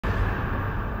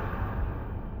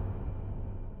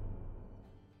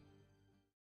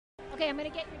Okay, I'm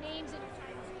going to get your names and your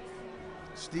titles.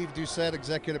 Steve Doucette,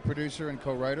 executive producer and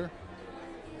co-writer.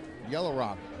 Yellow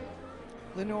Rock.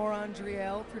 Lenore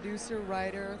Andriel, producer,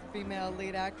 writer, female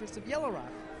lead actress of Yellow Rock.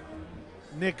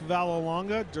 Nick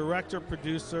Vallelonga, director,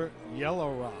 producer,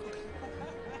 Yellow Rock.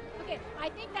 Okay, I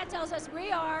think that tells us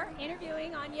we are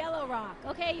interviewing on Yellow Rock.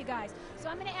 Okay, you guys. So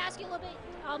I'm going to ask you a little bit.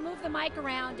 I'll move the mic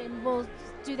around and we'll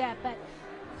do that. But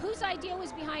whose idea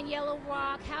was behind Yellow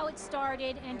Rock, how it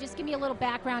started, and just give me a little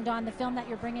background on the film that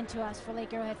you're bringing to us for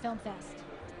Lake Arrowhead Film Fest.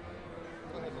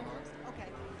 Okay.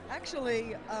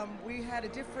 Actually, we had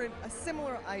a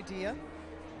similar idea,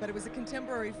 but it was a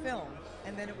contemporary film.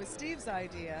 And then it was Steve's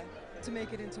idea to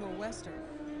make it into a Western.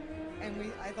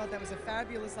 And I thought that was a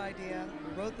fabulous idea.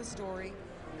 We wrote the story,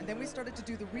 and then we started to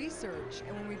do the research.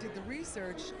 And when we did the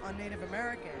research on Native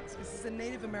Americans, this is a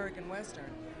Native American Western,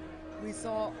 we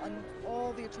saw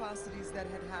all the atrocities that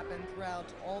had happened throughout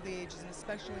all the ages, and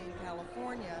especially in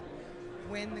California,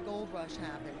 when the gold rush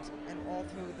happened, and all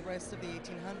through the rest of the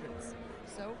 1800s.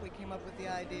 So we came up with the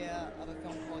idea of a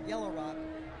film called Yellow Rock,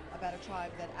 about a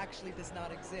tribe that actually does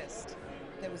not exist,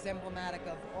 that was emblematic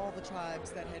of all the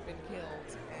tribes that had been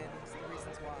killed and the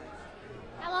reasons why.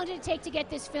 How long did it take to get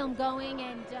this film going,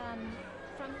 and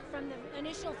from the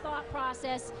initial thought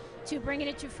process to bringing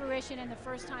it to fruition and the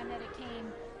first time that it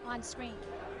came on screen?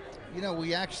 You know,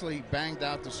 we actually banged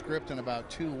out the script in about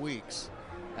 2 weeks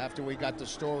after we got the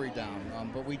story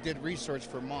down, but we did research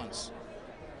for months,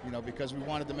 you know, because we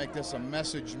wanted to make this a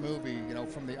message movie, you know,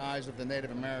 from the eyes of the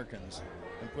Native Americans,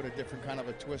 and put a different kind of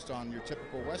a twist on your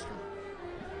typical Western.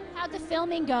 How'd the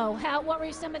filming go? What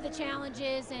were some of the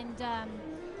challenges and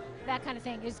that kind of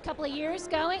thing? Is a couple of years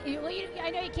going? I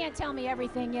know you can't tell me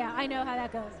everything. Yeah, I know how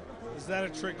that goes. Is that a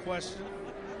trick question?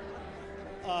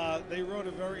 They wrote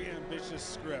a very ambitious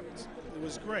script. It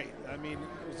was great. I mean,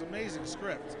 it was an amazing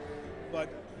script. But,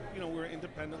 you know, we're an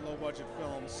independent, low-budget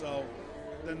film, so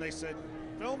then they said,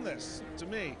 film this to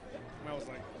me. And I was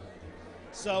like,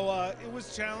 so it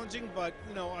was challenging, but,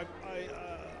 you know,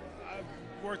 I've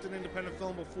worked in independent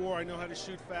film before. I know how to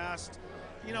shoot fast.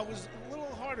 You know, it was a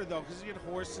little harder, though, because you had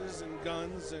horses and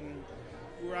guns, and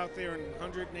we were out there in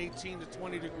 118 to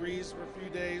 20 degrees for a few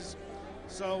days.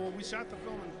 So we shot the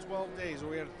film in 12 days, or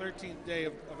we had a 13th day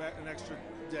of an extra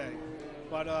day.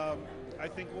 But I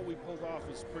think what we pulled off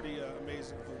is pretty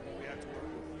amazing for what we had to work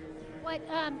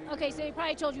with. Okay, so they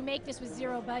probably told you make this with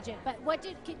zero budget, but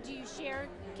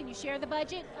can you share the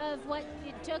budget of what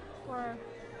it took, or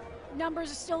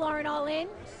numbers still aren't all in?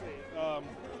 Let's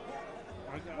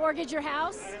see. Mortgage your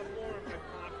house? I have more in my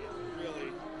pocket,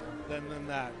 really, than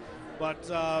that. But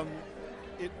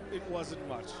it wasn't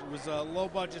much. It was a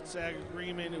low-budget SAG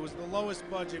agreement. It was the lowest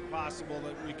budget possible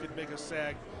that we could make a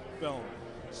SAG film.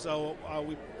 So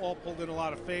we all pulled in a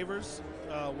lot of favors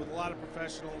with a lot of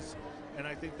professionals, and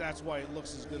I think that's why it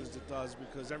looks as good as it does,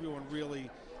 because everyone really,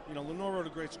 you know, Lenore wrote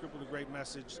a great script with a great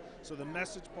message, so the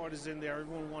message part is in there.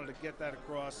 Everyone wanted to get that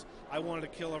across. I wanted to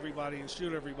kill everybody and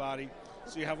shoot everybody,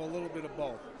 so you have a little bit of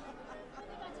both. You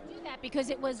got to do that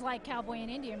because it was like Cowboy and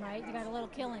Indian, right? You got a little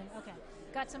killing. Okay.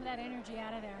 Got some of that energy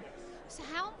out of there. So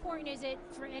how important is it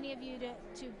for any of you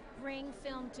to bring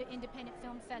film to independent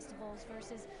film festivals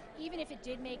versus, even if it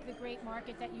did make the great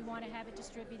market that you want to have it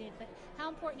distributed, but how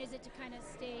important is it to kind of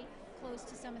stay close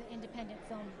to some of the independent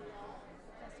film festivals?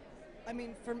 I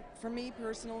mean, for me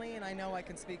personally, and I know I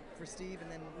can speak for Steve and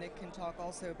then Nick can talk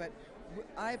also, but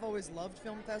I've always loved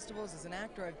film festivals. As an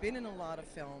actor, I've been in a lot of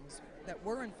films that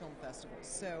were in film festivals,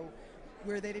 so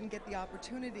where they didn't get the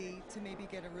opportunity to maybe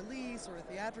get a release or a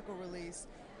theatrical release,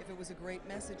 if it was a great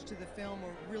message to the film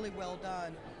or really well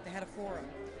done, they had a forum.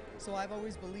 So I've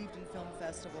always believed in film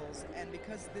festivals, and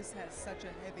because this has such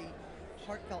a heavy,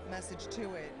 heartfelt message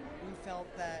to it, we felt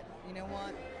that, you know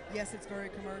what, yes, it's very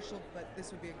commercial, but this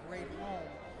would be a great home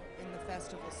in the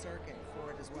festival circuit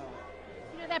for it as well.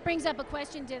 You know, that brings up a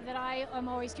question that I am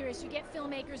always curious. You get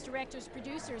filmmakers, directors,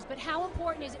 producers, but how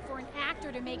important is it for an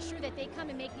actor to make sure that they come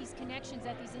and make these connections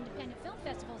at these independent film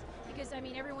festivals? Because, I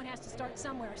mean, everyone has to start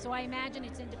somewhere. So I imagine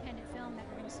it's independent film that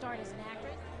we're going to start as an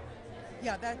actress.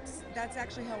 Yeah, that's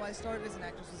actually how I started as an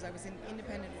actress, was I was in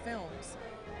independent films.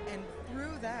 And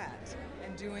through that,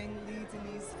 and doing leads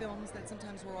in these films that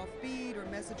sometimes were offbeat or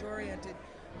message-oriented,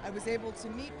 I was able to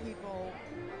meet people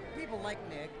like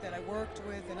Nick that I worked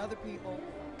with and other people,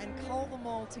 and cull them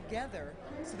all together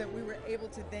so that we were able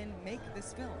to then make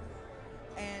this film.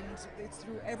 And it's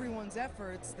through everyone's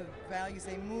efforts, the Values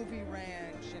A Movie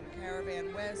Ranch and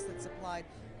Caravan West that supplied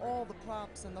all the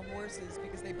props and the horses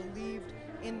because they believed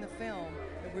in the film,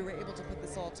 that we were able to put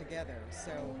this all together.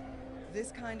 So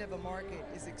this kind of a market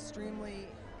is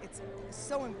it's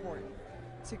so important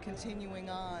to continuing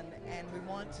on, and we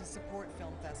want to support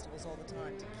film festivals all the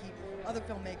time to keep other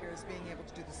filmmakers being able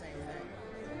to do the same thing.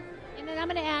 And then I'm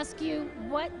going to ask you,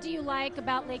 what do you like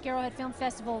about Lake Arrowhead Film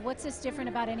Festival? What's this different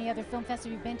about any other film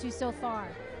festival you've been to so far?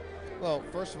 Well,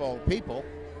 first of all, people.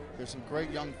 There's some great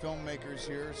young filmmakers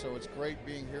here, so it's great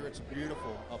being here. It's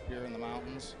beautiful up here in the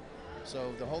mountains.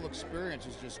 So the whole experience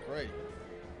is just great.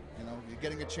 You know, you're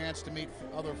getting a chance to meet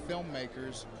other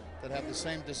filmmakers that have the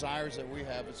same desires that we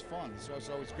have. It's fun. So it's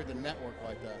always good to network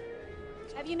like that.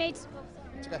 Have you made...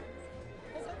 It's okay.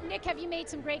 Nick, have you made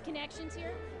some great connections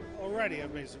here? Already,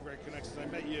 I've made some great connections. I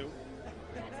met you.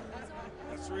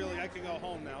 That's really, I can go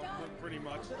home now, pretty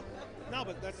much. No,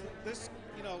 but this,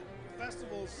 you know,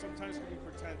 festivals sometimes can be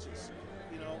pretentious.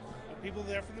 You know, people are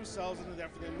there for themselves and they're there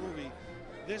for their movie.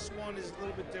 This one is a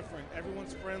little bit different.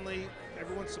 Everyone's friendly.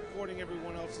 Everyone's supporting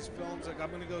everyone else's films. Like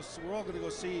we're all gonna go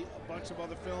see a bunch of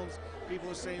other films.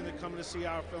 People are saying they're coming to see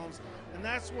our films, and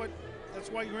that's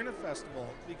why you're in a festival,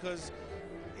 because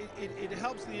it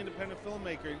helps the independent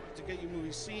filmmaker to get your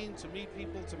movie seen, to meet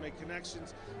people, to make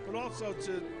connections, but also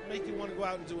to make you want to go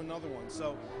out and do another one.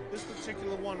 So this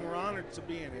particular one, we're honored to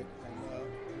be in it,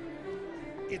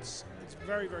 and it's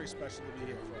very, very special to be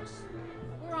here for us.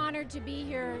 We're honored to be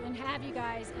here and have you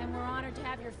guys, and we're honored to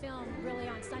have your film really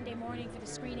on Sunday morning for the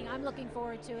screening. I'm looking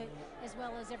forward to it as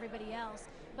well as everybody else.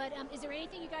 But is there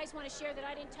anything you guys want to share that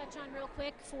I didn't touch on real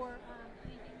quick for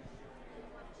anything you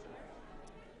want to share?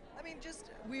 I mean,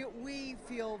 just we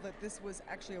feel that this was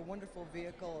actually a wonderful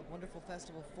vehicle, a wonderful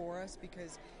festival for us,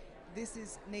 because this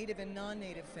is Native and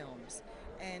non-Native films.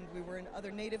 And we were in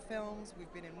other Native films.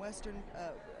 We've been in Western,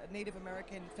 Native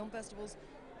American film festivals.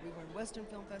 We were in Western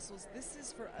film festivals. This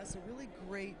is for us a really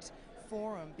great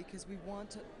forum, because we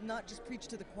want to not just preach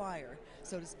to the choir,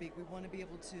 so to speak. We want to be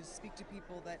able to speak to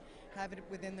people that have it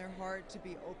within their heart to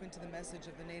be open to the message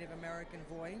of the Native American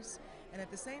voice. And at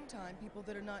the same time, people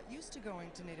that are not used to going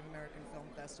to Native American film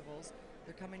festivals,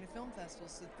 they're coming to film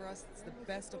festivals. So for us, it's the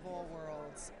best of all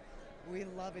worlds. We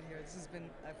love it here. This has been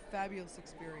a fabulous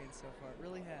experience so far. It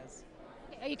really has.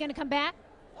 Are you going to come back?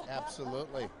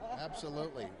 Absolutely,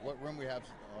 absolutely. What room we have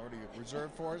already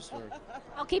reserved for us? Or?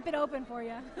 I'll keep it open for you.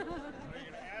 Are you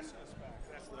going to ask us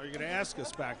back? Are you going to ask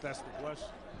us back? That's the question.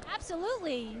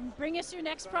 Absolutely. Bring us your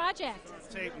next project.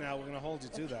 It's on tape now. We're going to hold you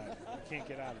to that. You can't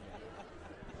get out of it.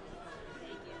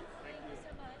 Thank you. Thank you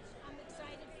so much. I'm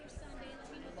excited for Sunday.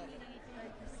 Let me know if you need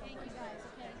anything. Thank you guys.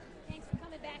 Okay. Thanks for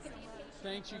coming back and being patient.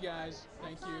 Thanks, you guys.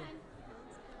 Thank you. Fun.